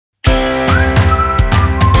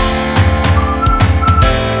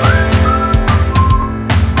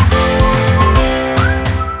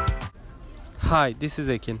Hi, this is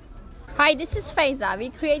Ekin. Hi, this is Feyza. We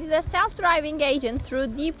created a self-driving agent through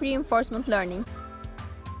deep reinforcement learning.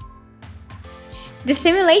 The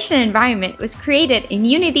simulation environment was created in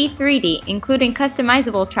Unity 3D, including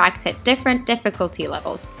customizable tracks at different difficulty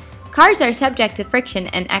levels. Cars are subject to friction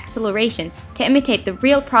and acceleration to imitate the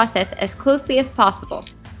real process as closely as possible.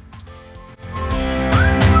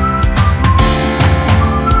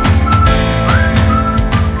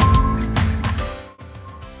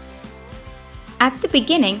 At the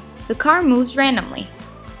beginning, the car moves randomly.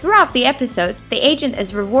 Throughout the episodes, the agent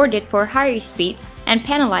is rewarded for higher speeds and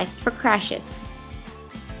penalized for crashes.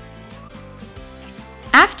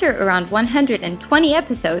 After around 120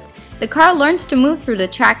 episodes, the car learns to move through the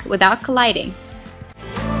track without colliding.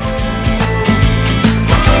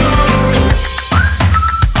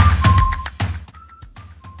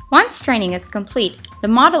 Once training is complete, the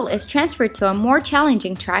model is transferred to a more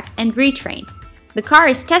challenging track and retrained. The car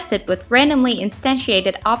is tested with randomly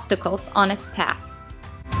instantiated obstacles on its path.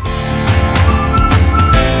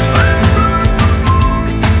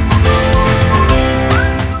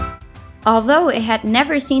 Although it had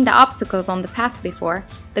never seen the obstacles on the path before,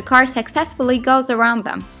 the car successfully goes around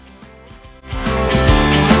them.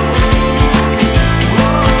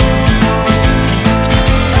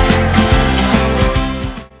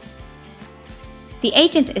 The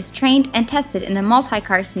agent is trained and tested in a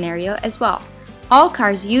multi-car scenario as well. All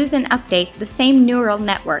cars use and update the same neural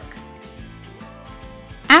network.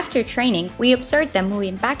 After training, we observed them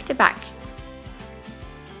moving back to back.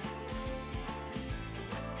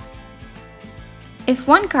 If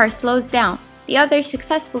one car slows down, the other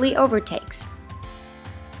successfully overtakes.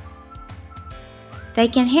 They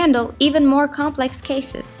can handle even more complex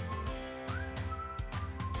cases.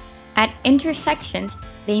 At intersections,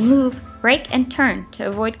 they move, brake and turn to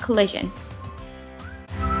avoid collision.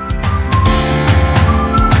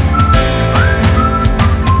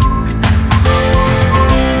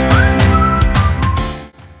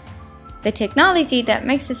 The technology that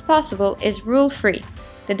makes this possible is rule-free.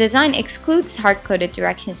 The design excludes hard-coded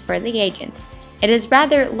directions for the agent. It is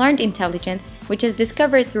rather learned intelligence, which is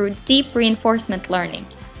discovered through deep reinforcement learning.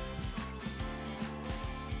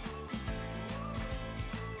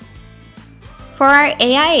 For our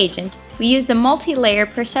AI agent, we used a multi-layer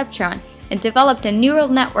perceptron and developed a neural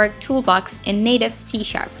network toolbox in native C#.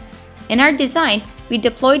 In our design, we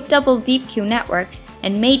deployed double deep Q networks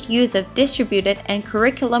and made use of distributed and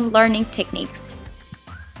curriculum learning techniques.